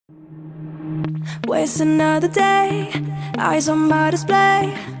Waste another day, eyes on my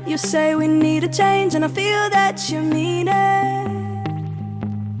display. You say we need a change, and I feel that you mean it.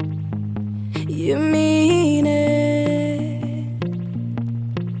 You mean it.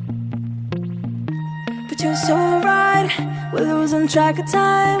 But you're so right, we're losing track of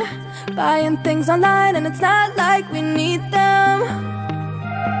time, buying things online, and it's not like we need them.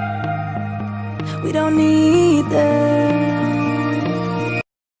 We don't need them.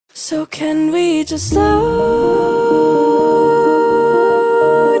 So can we just slow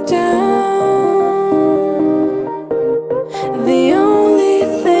down? The only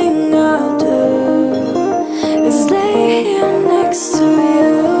thing I'll do is lay here next to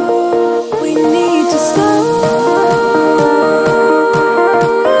you. We need to slow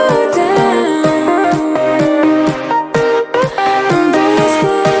down. Embrace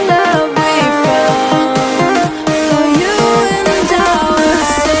the love we found. For you and I are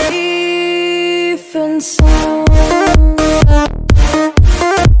safe and sound.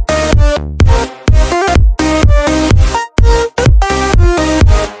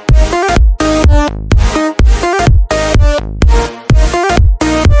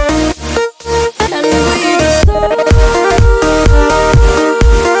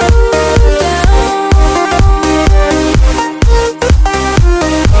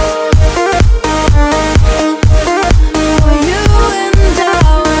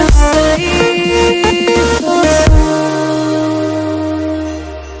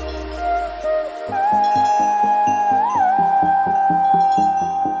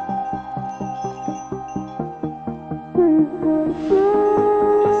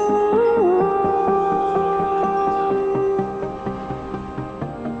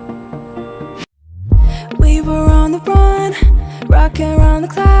 We were on the run, rocking around the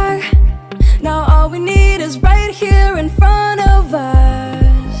clock. Now all we need is right here in front of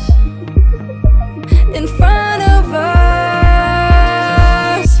us. In front of us.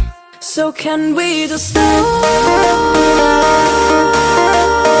 So can we just slow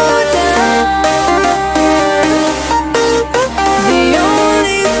down? The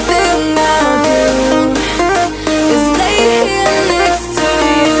only thing I'll do is lay here next to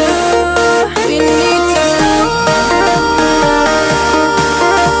you. We need to slow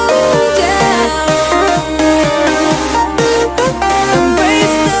down.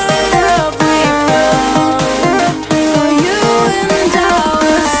 Embrace the love we found. For you and I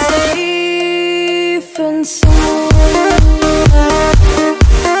are safe and sound.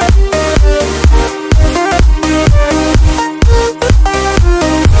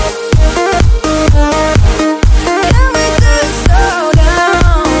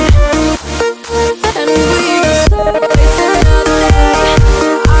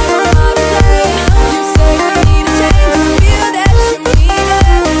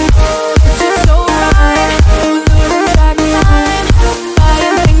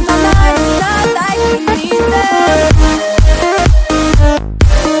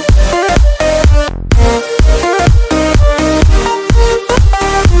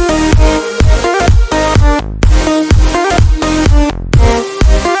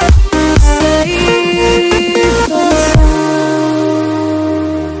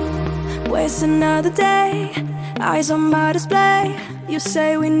 Waste another day, eyes on my display. You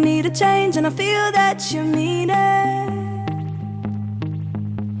say we need a change, and I feel that you mean it.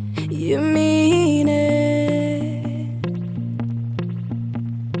 You mean it.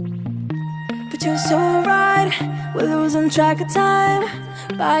 But you're so right, we're losing track of time,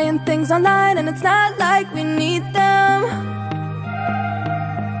 buying things online, and it's not like we need them.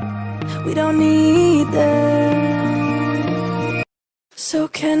 We don't need them. So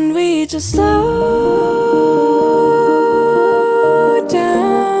can we just slow down?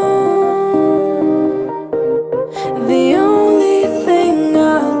 The only thing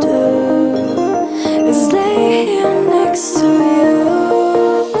I'll do is lay here next to you.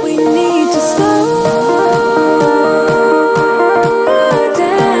 We need to slow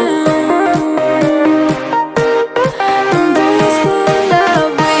down. Embrace the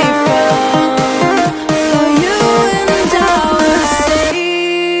love we found. For you and I are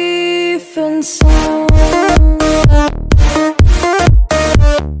safe and sound.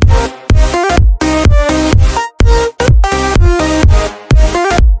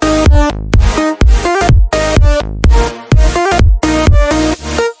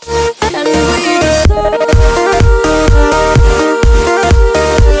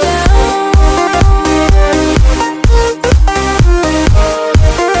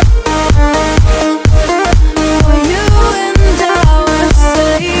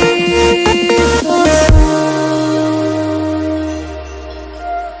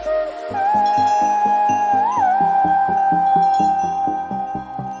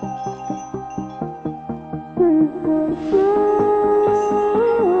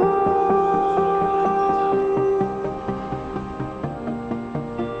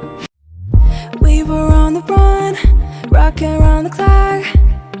 We were on the run, rocking around the clock.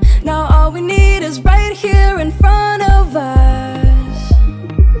 Now all we need is right here in front of us.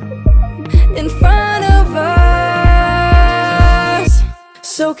 In front of us.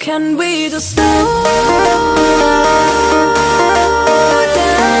 So can we just slow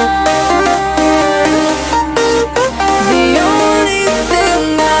down? The only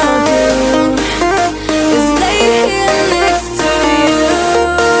thing I'll do is lay here next to you.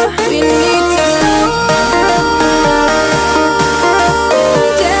 We need to slow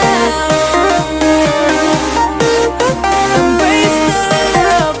down. Embrace the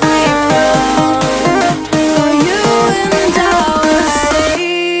love we found. For you and I were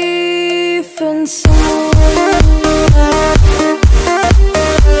safe and sound.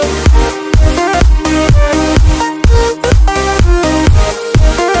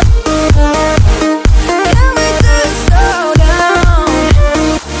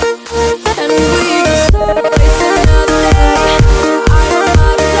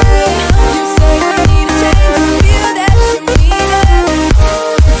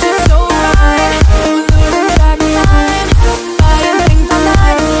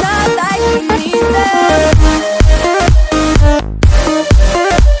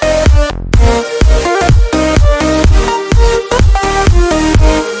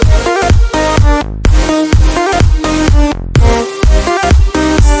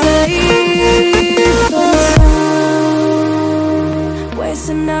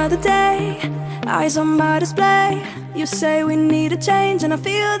 Another day, eyes on my display. You say we need a change, and I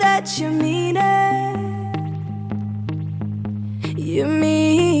feel that you mean it. You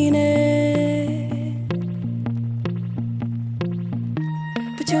mean it.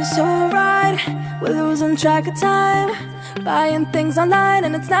 But you're so right, we're losing track of time, buying things online,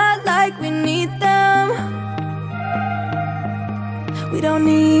 and it's not like we need them. We don't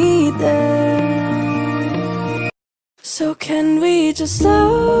need them. So can we just slow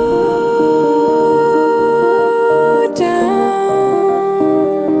down?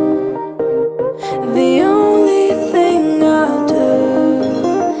 The only thing I'll do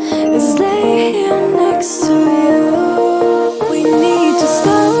is lay here next to you. We need to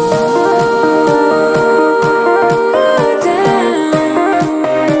slow down.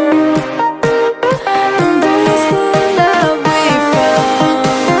 Embrace the love we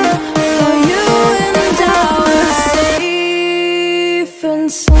found. For you and I were safe and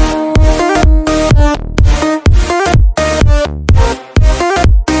sound.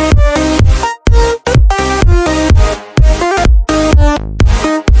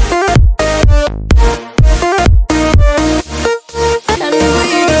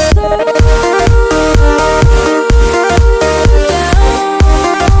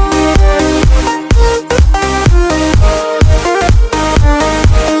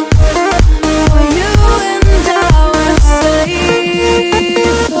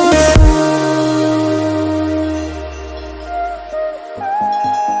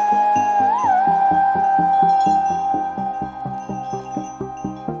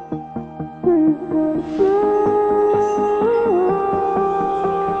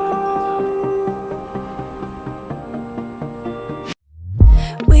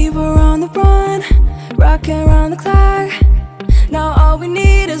 We were on the run, rocking around the clock. Now all we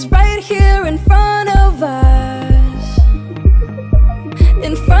need is right here in front of us.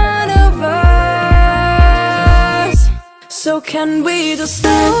 In front of us. So can we just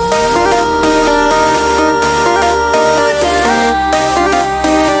slow down?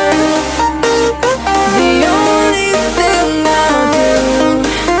 The only thing I'll do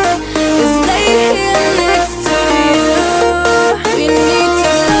is lay here next to you. We need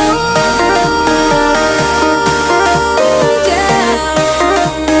to slow down.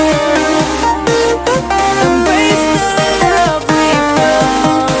 Embrace the love we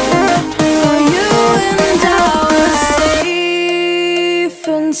found. For you and I were safe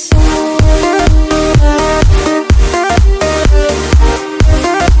and sound.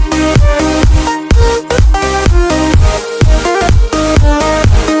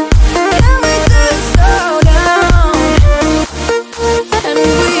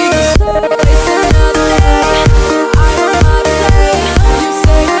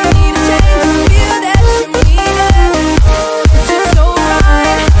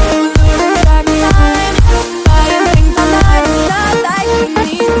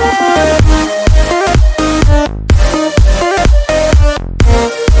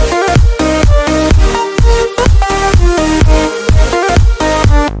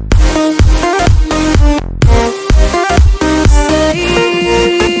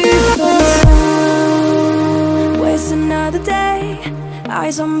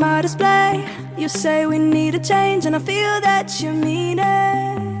 eyes on my display. You say we need a change, and I feel that you mean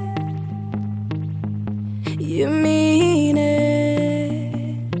it. You mean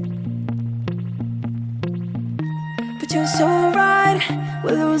it. But you're so right,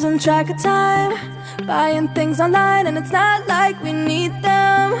 we're losing track of time, buying things online and it's not like we need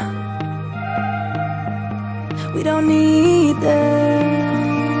them. We don't need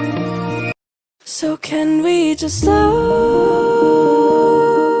them. So can we just slow